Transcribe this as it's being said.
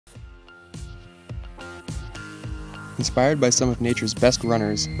Inspired by some of nature's best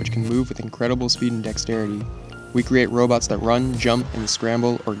runners, which can move with incredible speed and dexterity, we create robots that run, jump, and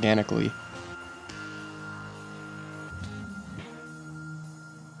scramble organically.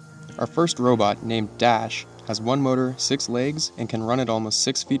 Our first robot, named Dash, has one motor, 6 legs, and can run at almost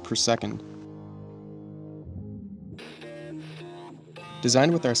 6 feet per second.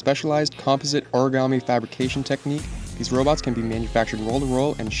 Designed with our specialized composite origami fabrication technique, these robots can be manufactured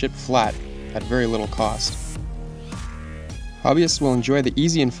roll-to-roll and shipped flat at very little cost. Hobbyists will enjoy the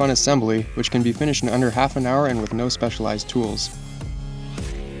easy and fun assembly, which can be finished in under half an hour and with no specialized tools.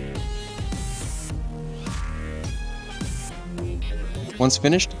 Once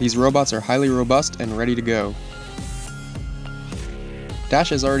finished, these robots are highly robust and ready to go. Dash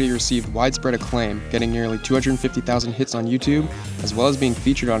has already received widespread acclaim, getting nearly 250,000 hits on YouTube, as well as being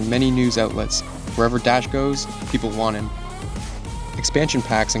featured on many news outlets. Wherever Dash goes, people want him. Expansion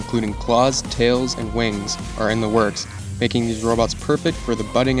packs including claws, tails, and wings are in the works, making these robots perfect for the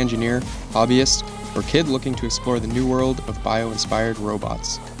budding engineer, hobbyist, or kid looking to explore the new world of bio-inspired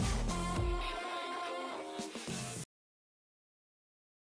robots.